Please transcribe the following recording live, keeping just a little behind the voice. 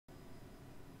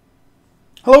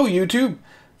Hello YouTube!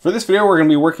 For this video we're going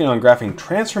to be working on graphing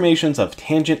transformations of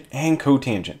tangent and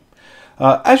cotangent.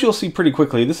 As you'll see pretty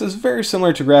quickly, this is very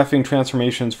similar to graphing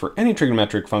transformations for any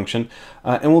trigonometric function,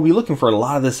 and we'll be looking for a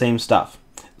lot of the same stuff.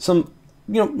 Some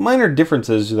minor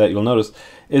differences that you'll notice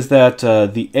is that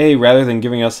the A, rather than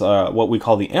giving us what we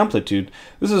call the amplitude,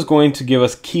 this is going to give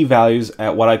us key values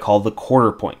at what I call the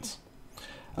quarter points.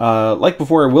 Like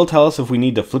before, it will tell us if we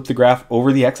need to flip the graph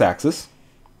over the x-axis.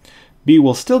 B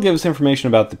will still give us information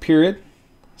about the period,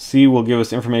 C will give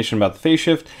us information about the phase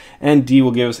shift, and D will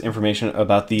give us information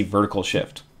about the vertical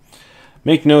shift.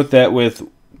 Make note that with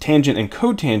tangent and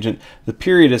cotangent, the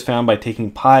period is found by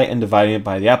taking pi and dividing it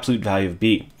by the absolute value of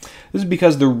B. This is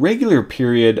because the regular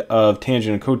period of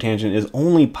tangent and cotangent is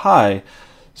only pi,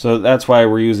 so that's why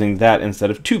we're using that instead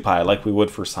of 2 pi like we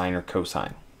would for sine or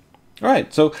cosine.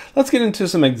 Alright, so let's get into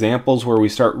some examples where we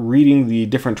start reading the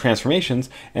different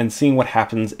transformations and seeing what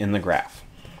happens in the graph.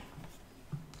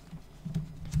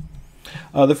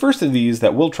 The first of these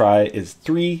that we'll try is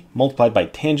 3 multiplied by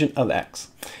tangent of x.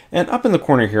 And up in the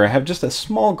corner here I have just a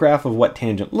small graph of what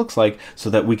tangent looks like so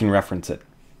that we can reference it.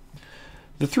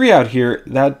 The 3 out here,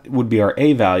 that would be our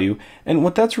a value, and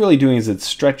what that's really doing is it's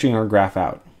stretching our graph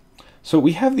out. So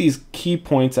we have these key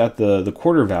points at the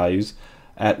quarter values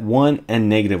at 1 and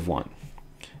negative 1.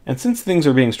 And since things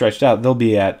are being stretched out, they'll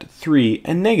be at 3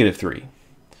 and negative 3.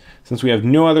 Since we have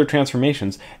no other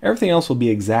transformations, everything else will be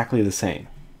exactly the same.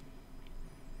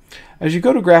 As you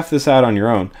go to graph this out on your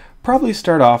own, probably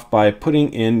start off by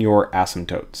putting in your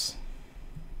asymptotes.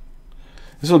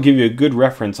 This will give you a good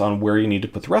reference on where you need to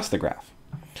put the rest of the graph.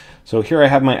 So here I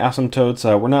have my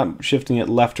asymptotes. We're not shifting it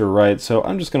left or right, so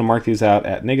I'm just going to mark these out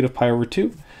at negative pi over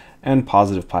 2 and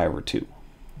positive pi over 2.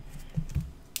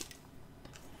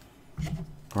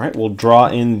 Alright, we'll draw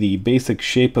in the basic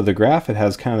shape of the graph. It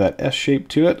has kind of that S shape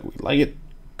to it. We like it.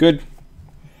 Good.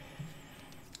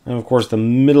 And of course the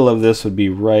middle of this would be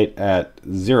right at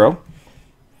 0.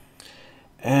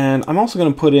 And I'm also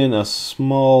going to put in a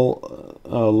small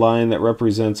line that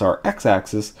represents our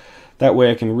x-axis. That way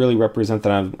I can really represent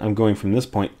that I'm going from this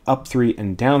point up 3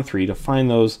 and down 3 to find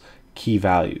those key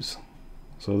values.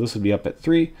 So this would be up at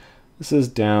 3. This is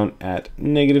down at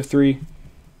negative 3.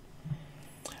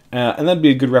 And that'd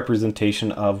be a good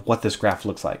representation of what this graph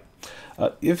looks like.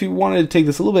 If you wanted to take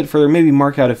this a little bit further, maybe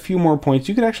mark out a few more points,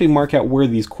 you could actually mark out where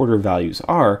these quarter values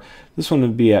are. This one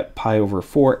would be at pi over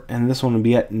 4, and this one would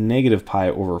be at negative pi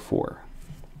over 4.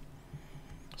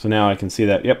 So now I can see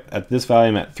that, yep, at this value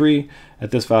I'm at 3,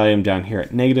 at this value I'm down here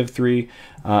at negative 3,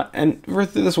 and for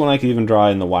this one I could even draw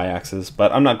in the y-axis,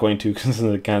 but I'm not going to because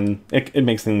it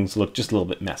makes things look just a little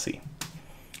bit messy.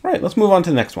 All right, let's move on to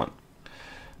the next one.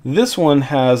 This one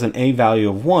has an a value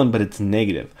of 1, but it's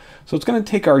negative. So it's going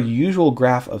to take our usual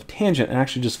graph of tangent and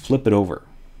actually just flip it over.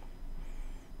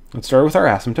 Let's start with our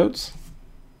asymptotes.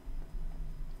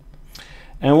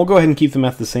 And we'll go ahead and keep them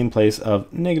at the same place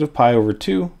of negative pi over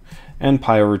 2 and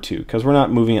pi over 2, because we're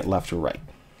not moving it left or right.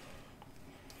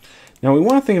 Now we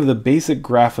want to think of the basic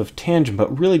graph of tangent,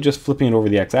 but really just flipping it over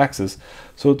the x-axis.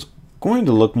 So it's going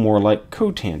to look more like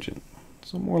cotangent.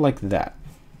 So more like that.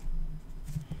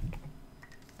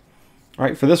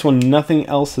 Alright, for this one, nothing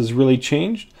else has really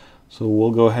changed. So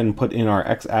we'll go ahead and put in our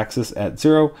x-axis at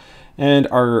 0. And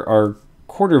our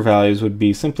quarter values would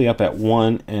be simply up at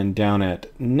 1 and down at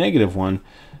negative 1.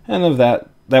 And of that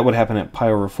would happen at pi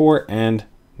over 4 and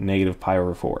negative pi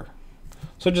over 4.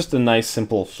 So just a nice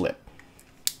simple flip.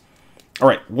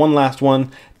 Alright, one last one,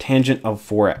 tangent of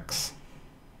 4x.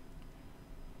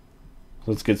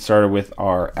 Let's get started with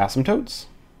our asymptotes.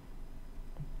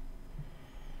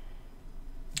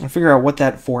 And figure out what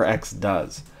that 4x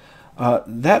does.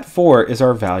 That 4 is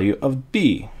our value of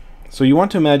b. So you want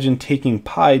to imagine taking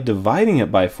pi, dividing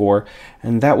it by 4,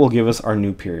 and that will give us our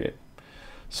new period.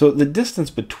 So the distance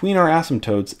between our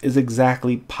asymptotes is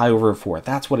exactly pi over 4.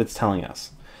 That's what it's telling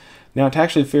us. Now to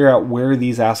actually figure out where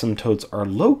these asymptotes are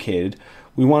located,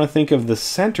 we want to think of the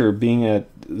center being at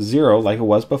 0 like it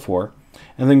was before,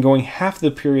 and then going half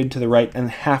the period to the right and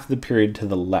half the period to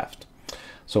the left.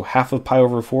 So half of pi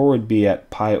over 4 would be at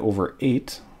pi over 8.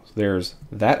 So there's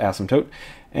that asymptote.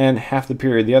 And half the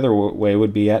period the other way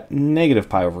would be at negative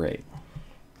pi over 8.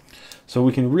 So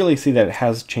we can really see that it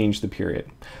has changed the period.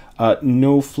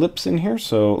 No flips in here,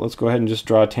 so let's go ahead and just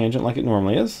draw a tangent like it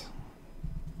normally is.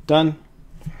 Done.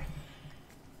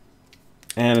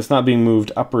 And it's not being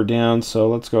moved up or down, so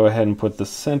let's go ahead and put the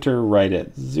center right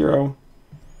at 0.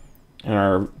 And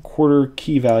our quarter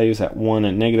key values at 1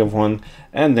 and negative 1,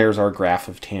 and there's our graph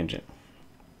of tangent.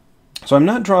 So I'm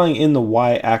not drawing in the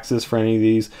y-axis for any of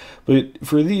these, but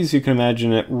for these you can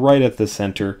imagine it right at the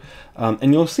center.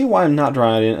 And you'll see why I'm not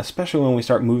drawing it in, especially when we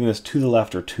start moving this to the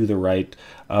left or to the right,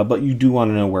 but you do want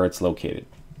to know where it's located.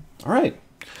 All right,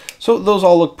 so those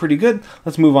all look pretty good.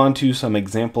 Let's move on to some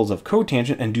examples of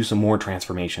cotangent and do some more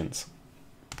transformations.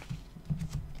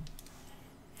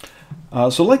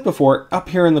 So like before, up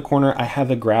here in the corner I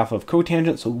have a graph of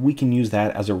cotangent, so we can use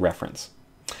that as a reference.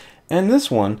 And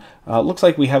this one looks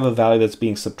like we have a value that's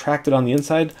being subtracted on the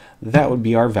inside. That would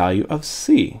be our value of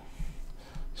c.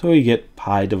 So we get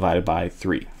pi divided by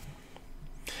 3.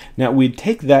 Now we'd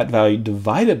take that value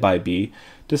divided by b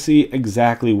to see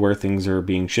exactly where things are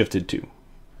being shifted to.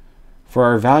 For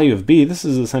our value of b, this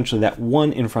is essentially that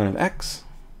 1 in front of x.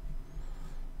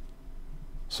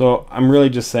 So I'm really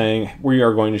just saying we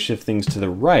are going to shift things to the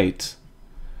right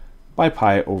by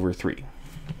pi over 3.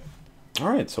 All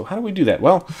right, so how do we do that?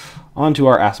 Well, on to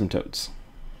our asymptotes.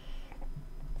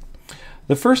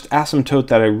 The first asymptote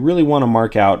that I really want to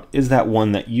mark out is that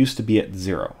one that used to be at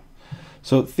 0.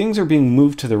 So things are being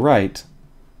moved to the right,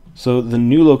 so the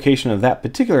new location of that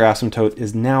particular asymptote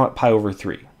is now at pi over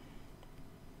 3.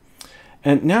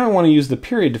 And now I want to use the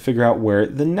period to figure out where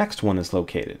the next one is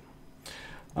located.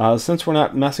 Since we're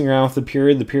not messing around with the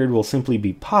period will simply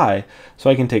be pi, so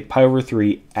I can take pi over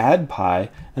 3, add pi,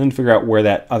 and then figure out where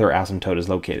that other asymptote is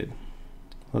located.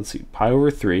 Let's see, pi over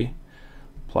 3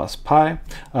 plus pi.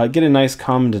 Get a nice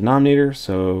common denominator,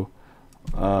 so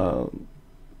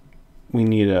we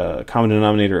need a common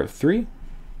denominator of 3.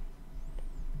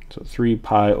 So 3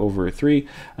 pi over 3,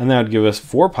 and that would give us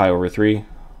 4 pi over 3.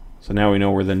 So now we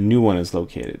know where the new one is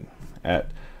located,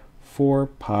 at 4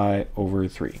 pi over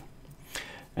 3.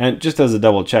 And just as a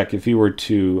double check, if you were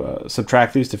to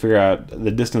subtract these to figure out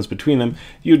the distance between them,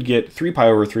 you'd get 3 pi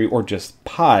over 3, or just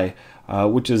pi,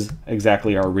 which is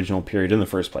exactly our original period in the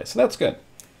first place. So that's good.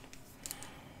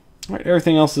 All right,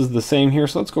 everything else is the same here,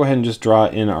 so let's go ahead and just draw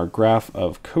in our graph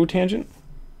of cotangent.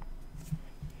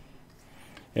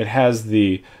 It has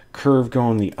the curve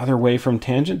going the other way from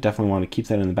tangent. Definitely want to keep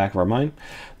that in the back of our mind.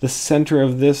 The center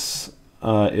of this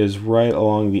is right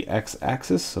along the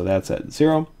x-axis, so that's at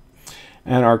 0.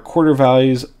 And our quarter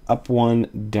values, up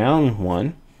 1, down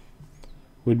 1,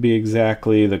 would be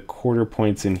exactly the quarter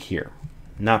points in here.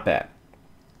 Not bad.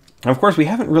 Now, of course, we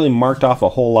haven't really marked off a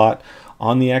whole lot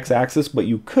on the x-axis, but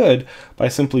you could by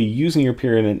simply using your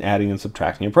period and adding and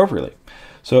subtracting appropriately.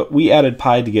 So we added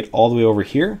pi to get all the way over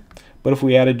here, but if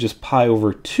we added just pi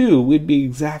over 2, we'd be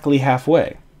exactly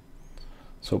halfway.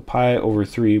 So pi over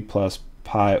 3 plus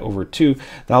pi over 2,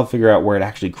 that'll figure out where it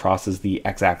actually crosses the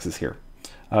x-axis here.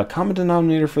 Common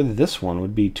denominator for this one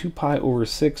would be 2 pi over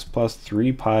 6 plus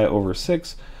 3 pi over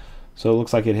 6. So it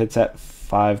looks like it hits at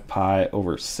 5 pi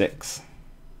over 6.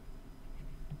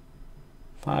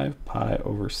 5 pi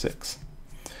over 6.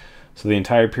 So the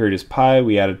entire period is pi.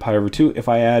 We added pi over 2. If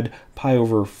I add pi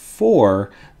over 4,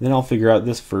 then I'll figure out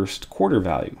this first quarter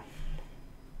value.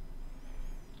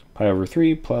 Pi over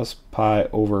 3 plus pi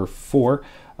over 4.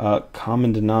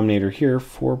 Common denominator here,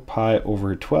 4 pi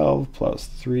over 12 plus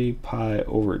 3 pi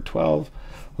over 12.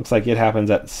 Looks like it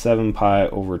happens at 7 pi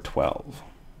over 12.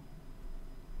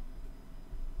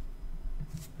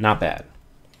 Not bad.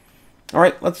 All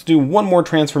right, let's do one more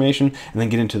transformation and then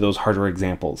get into those harder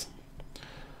examples.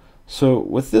 So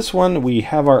with this one, we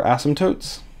have our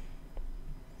asymptotes,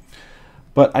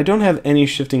 but I don't have any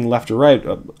shifting left or right.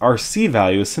 Our c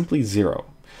value is simply 0.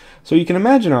 So you can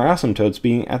imagine our asymptotes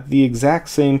being at the exact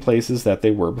same places that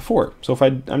they were before. So if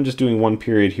I'm just doing one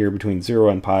period here between 0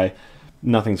 and pi,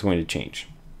 nothing's going to change.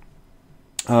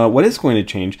 What is going to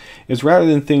change is rather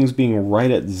than things being right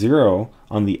at 0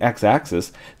 on the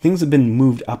x-axis, things have been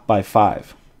moved up by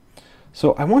 5.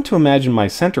 So I want to imagine my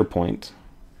center point,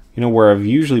 where I've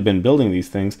usually been building these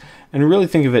things, and really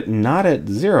think of it not at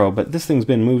 0, but this thing's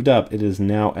been moved up. It is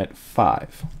now at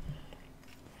 5.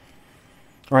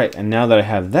 All right, and now that I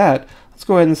have that, let's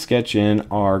go ahead and sketch in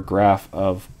our graph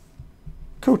of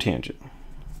cotangent.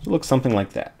 It looks something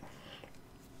like that.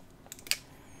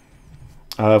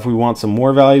 If we want some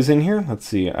more values in here, let's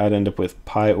see, I'd end up with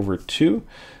pi over 2.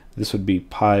 This would be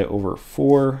pi over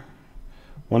 4.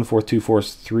 1/4,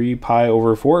 2/4, 3 pi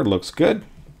over 4. It looks good.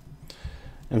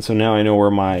 And so now I know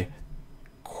where my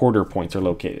quarter points are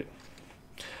located.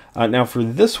 Now for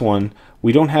this one,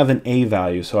 we don't have an a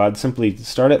value, so I'd simply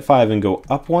start at 5 and go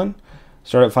up 1,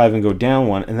 start at 5 and go down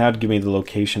 1, and that would give me the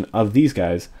location of these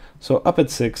guys. So up at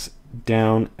 6,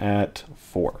 down at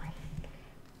 4.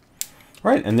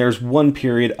 All right, and there's one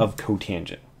period of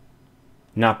cotangent.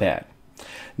 Not bad.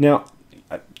 Now,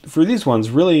 for these ones,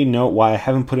 really note why I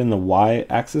haven't put in the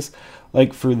y-axis.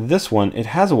 Like for this one, it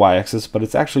has a y-axis, but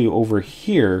it's actually over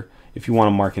here if you want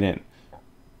to mark it in.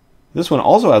 This one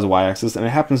also has a y-axis, and it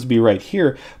happens to be right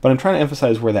here, but I'm trying to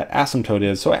emphasize where that asymptote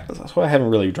is, so I haven't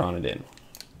really drawn it in.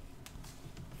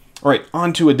 All right,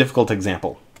 on to a difficult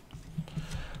example.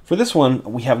 For this one,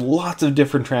 we have lots of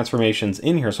different transformations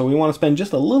in here, so we want to spend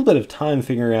just a little bit of time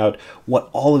figuring out what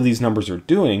all of these numbers are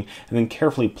doing, and then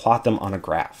carefully plot them on a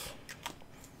graph.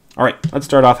 All right, let's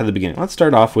start off at the beginning. Let's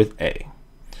start off with A.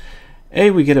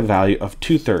 A, we get a value of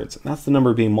 2/3, and that's the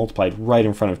number being multiplied right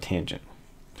in front of tangent.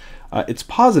 It's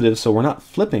positive, so we're not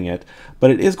flipping it,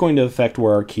 but it is going to affect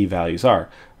where our key values are,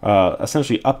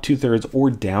 essentially up 2/3 or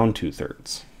down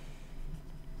 2/3.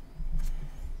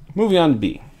 Moving on to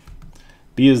B.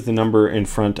 B is the number in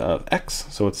front of X,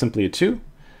 so it's simply a 2,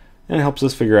 and it helps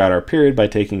us figure out our period by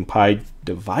taking pi,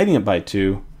 dividing it by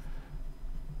 2.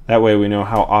 That way we know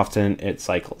how often it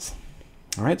cycles.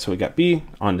 All right, so we got B,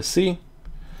 on to C.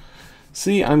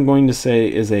 C, I'm going to say,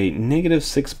 is a negative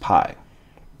 6 pi.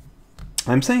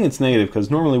 I'm saying it's negative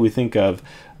because normally we think of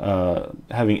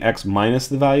having x minus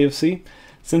the value of c.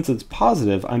 Since it's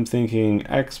positive, I'm thinking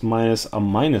x minus a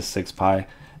minus 6 pi,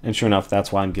 and sure enough,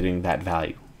 that's why I'm getting that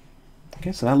value.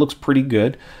 Okay, so that looks pretty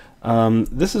good.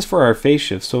 This is for our phase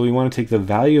shift, so we want to take the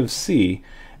value of c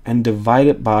and divide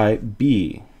it by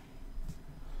b.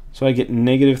 So I get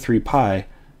negative 3 pi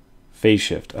phase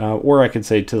shift, or I could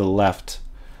say to the left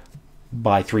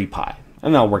by 3 pi,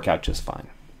 and that'll work out just fine.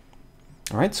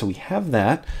 All right, so we have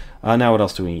that. Now what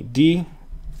else do we need? D,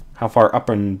 how far up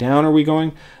and down are we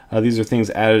going? These are things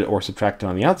added or subtracted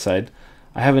on the outside.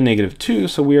 I have a negative 2,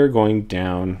 so we are going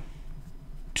down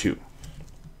 2.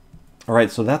 All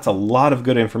right, so that's a lot of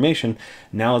good information.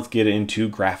 Now let's get into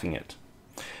graphing it.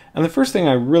 And the first thing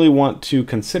I really want to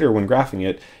consider when graphing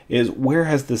it is where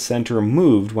has the center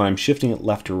moved when I'm shifting it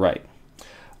left to right?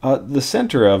 The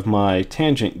center of my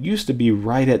tangent used to be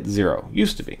right at 0,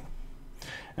 used to be.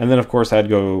 And then of course I'd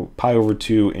go pi over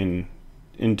 2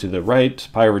 into the right,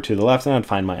 pi over 2 to the left, and I'd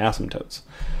find my asymptotes.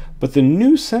 But the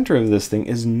new center of this thing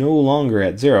is no longer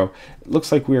at 0. It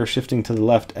looks like we are shifting to the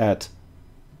left at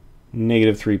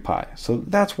negative 3 pi. So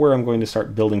that's where I'm going to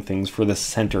start building things for the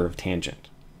center of tangent.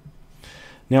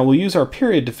 Now we'll use our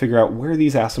period to figure out where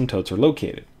these asymptotes are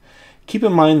located. Keep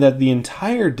in mind that the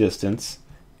entire distance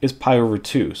is pi over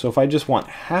 2. So if I just want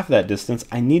half that distance,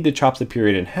 I need to chop the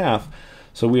period in half.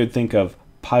 So we would think of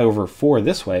pi over 4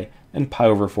 this way and pi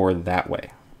over 4 that way.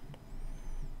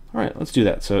 All right, let's do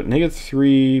that. So negative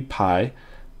 3 pi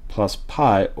plus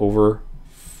pi over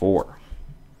 4.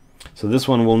 So this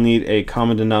one will need a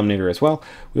common denominator as well.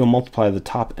 We'll multiply the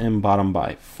top and bottom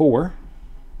by 4.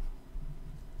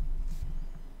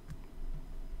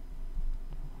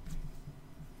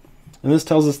 And this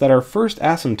tells us that our first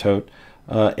asymptote,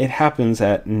 it happens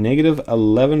at negative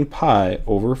 11 pi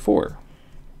over 4.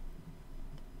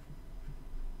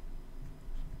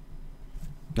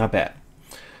 Not bad.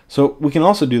 So we can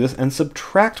also do this and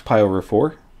subtract pi over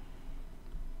 4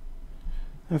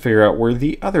 and figure out where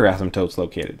the other asymptote's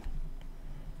located.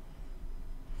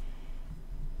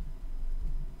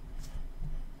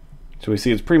 So we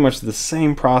see it's pretty much the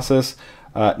same process.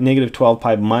 Negative 12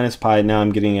 pi minus pi, now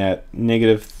I'm getting at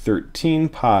negative 13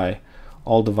 pi,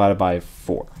 all divided by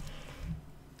 4.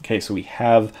 Okay, so we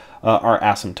have our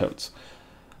asymptotes.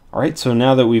 All right, so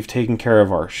now that we've taken care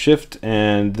of our shift,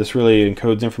 and this really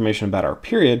encodes information about our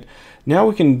period, now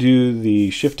we can do the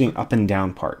shifting up and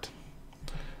down part.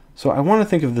 So I want to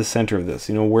think of the center of this,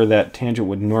 where that tangent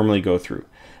would normally go through.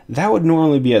 That would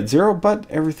normally be at 0, but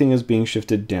everything is being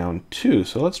shifted down 2.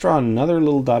 So let's draw another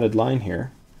little dotted line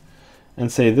here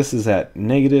and say this is at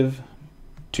negative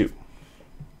 2.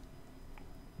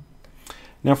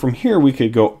 Now from here we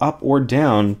could go up or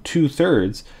down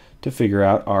 2/3 to figure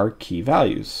out our key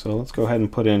values. So let's go ahead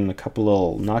and put in a couple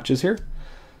little notches here.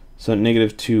 So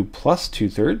negative 2 plus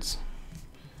 2/3,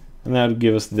 and that would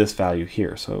give us this value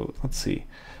here. So let's see,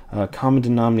 common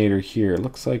denominator here,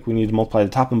 looks like we need to multiply the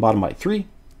top and bottom by 3.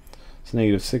 So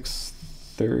negative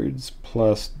 6/3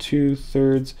 plus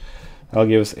 2/3, that'll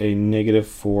give us a negative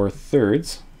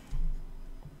 4/3.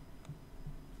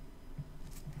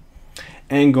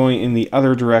 And going in the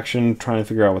other direction, trying to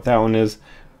figure out what that one is,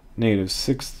 negative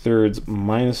 6/3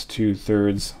 minus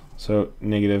 2/3, so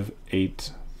negative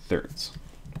 8/3.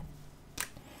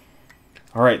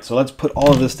 All right, so let's put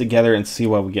all of this together and see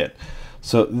what we get.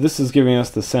 So this is giving us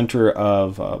the center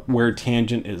of where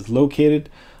tangent is located.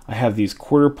 I have these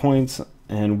quarter points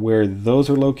and where those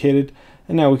are located,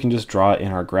 and now we can just draw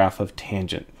in our graph of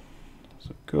tangent.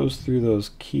 So it goes through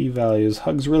those key values,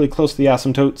 hugs really close to the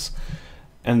asymptotes,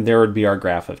 and there would be our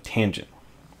graph of tangent.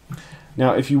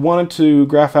 Now, if you wanted to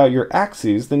graph out your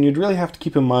axes, then you'd really have to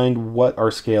keep in mind what our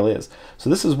scale is. So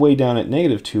this is way down at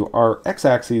 -2. Our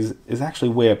x-axis is actually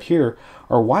way up here.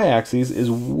 Our y-axis is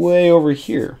way over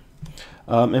here.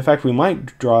 In fact, we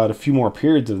might draw out a few more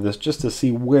periods of this just to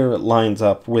see where it lines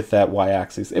up with that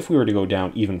y-axis if we were to go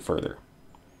down even further.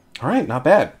 All right, not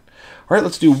bad. All right,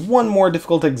 let's do one more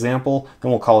difficult example,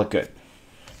 then we'll call it good.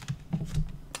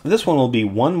 This one will be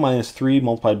 1 minus 3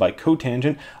 multiplied by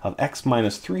cotangent of x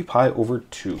minus 3 pi over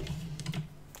 2.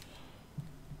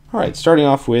 All right, starting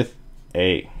off with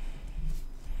a.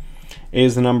 A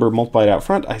is the number multiplied out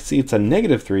front. I see it's a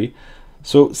 -3.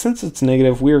 So since it's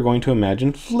negative, we are going to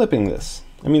imagine flipping this.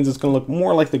 That means it's going to look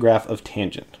more like the graph of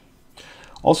tangent.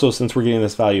 Also, since we're getting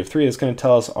this value of 3, it's going to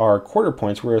tell us our quarter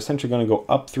points. We're essentially going to go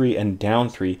up 3 and down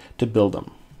 3 to build them.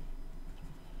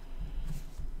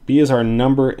 B is our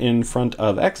number in front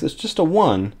of x. It's just a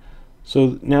 1.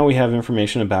 So now we have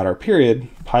information about our period.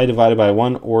 Pi divided by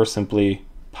 1, or simply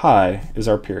pi, is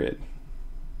our period.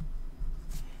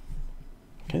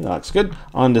 Okay, that looks good.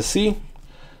 On to C.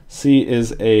 C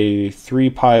is a 3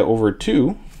 pi over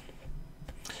 2.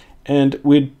 And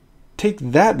we'd take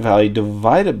that value,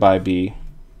 divide it by b,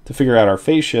 to figure out our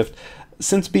phase shift.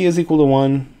 Since b is equal to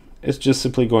 1, it's just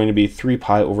simply going to be 3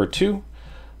 pi over 2.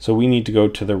 So we need to go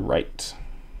to the right.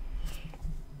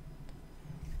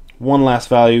 One last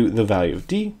value, the value of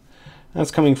d. That's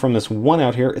coming from this 1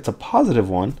 out here. It's a positive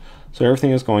 1, so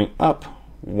everything is going up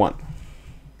 1.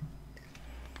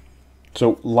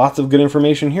 So lots of good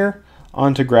information here.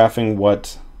 On to graphing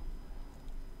what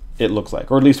it looks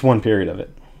like, or at least one period of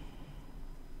it.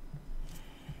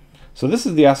 So this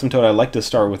is the asymptote. I like to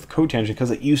start with cotangent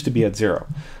because it used to be at 0.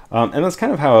 And that's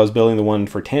kind of how I was building the one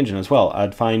for tangent as well.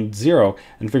 I'd find 0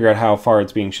 and figure out how far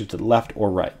it's being shifted left or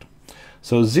right.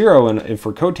 So 0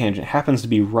 for cotangent happens to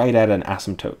be right at an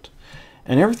asymptote.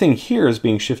 And everything here is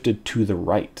being shifted to the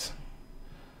right.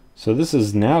 So this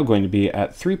is now going to be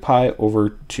at 3 pi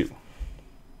over 2.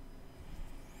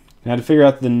 Now to figure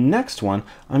out the next one,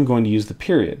 I'm going to use the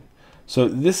period. So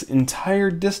this entire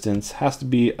distance has to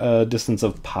be a distance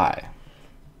of pi.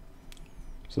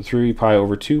 So 3 pi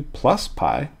over 2 plus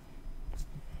pi.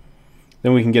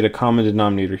 Then we can get a common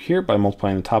denominator here by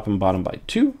multiplying the top and bottom by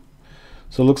 2.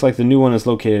 So it looks like the new one is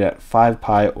located at 5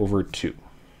 pi over 2.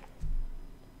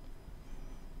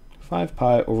 5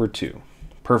 pi over 2.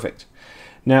 Perfect.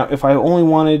 Now, if I only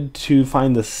wanted to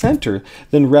find the center,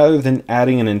 then rather than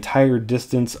adding an entire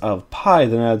distance of pi,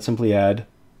 then I'd simply add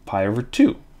pi over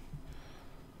 2.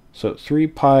 So 3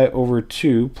 pi over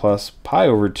 2 plus pi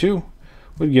over 2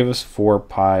 would give us 4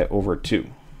 pi over 2.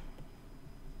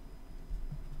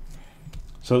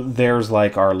 So there's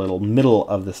like our little middle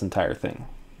of this entire thing.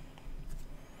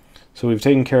 So we've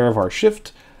taken care of our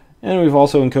shift, and we've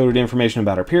also encoded information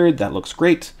about our period. That looks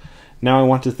great. Now I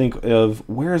want to think of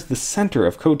where is the center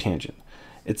of cotangent.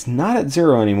 It's not at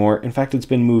 0 anymore. In fact, it's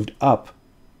been moved up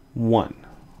 1.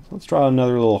 So let's draw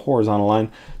another little horizontal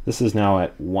line. This is now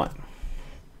at 1.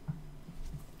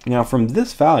 Now from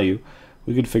this value,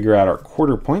 we could figure out our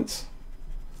quarter points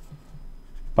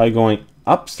by going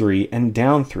up 3 and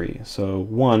down 3. So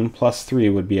 1 plus 3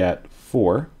 would be at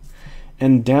 4,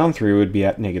 and down 3 would be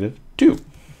at -2.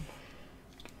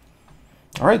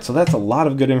 All right, so that's a lot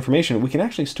of good information. We can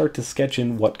actually start to sketch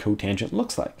in what cotangent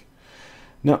looks like.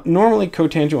 Now, normally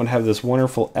cotangent would have this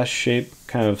wonderful S shape,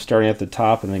 kind of starting at the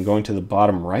top and then going to the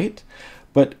bottom right,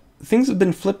 but things have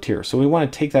been flipped here, so we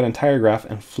want to take that entire graph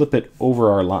and flip it over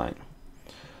our line.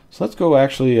 So let's go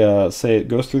actually say it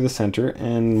goes through the center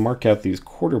and mark out these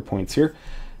quarter points here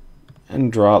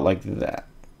and draw it like that.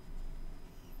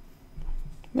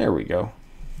 There we go.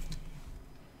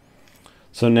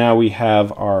 So now we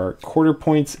have our quarter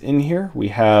points in here. We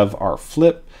have our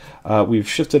flip. We've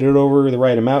shifted it over the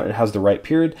right amount. It has the right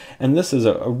period. And this is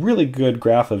a really good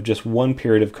graph of just one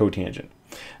period of cotangent.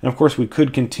 And of course, we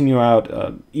could continue out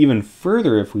even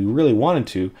further if we really wanted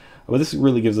to, but this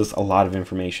really gives us a lot of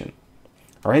information.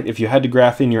 All right, if you had to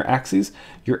graph in your axes,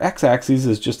 your x-axis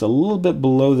is just a little bit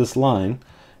below this line,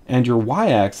 and your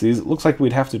y-axis, it looks like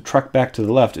we'd have to truck back to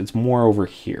the left. It's more over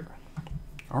here.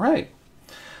 All right.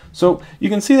 So you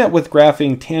can see that with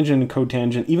graphing tangent and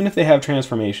cotangent, even if they have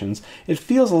transformations, it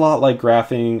feels a lot like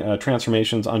graphing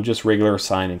transformations on just regular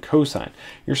sine and cosine.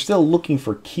 You're still looking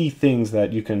for key things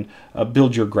that you can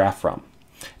build your graph from.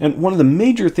 And one of the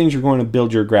major things you're going to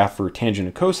build your graph for tangent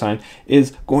and cosine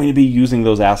is going to be using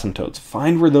those asymptotes.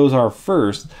 Find where those are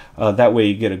first. That way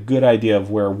you get a good idea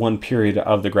of where one period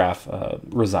of the graph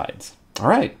resides. All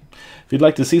right. If you'd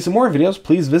like to see some more videos,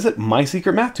 please visit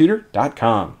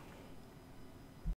MySecretMathTutor.com.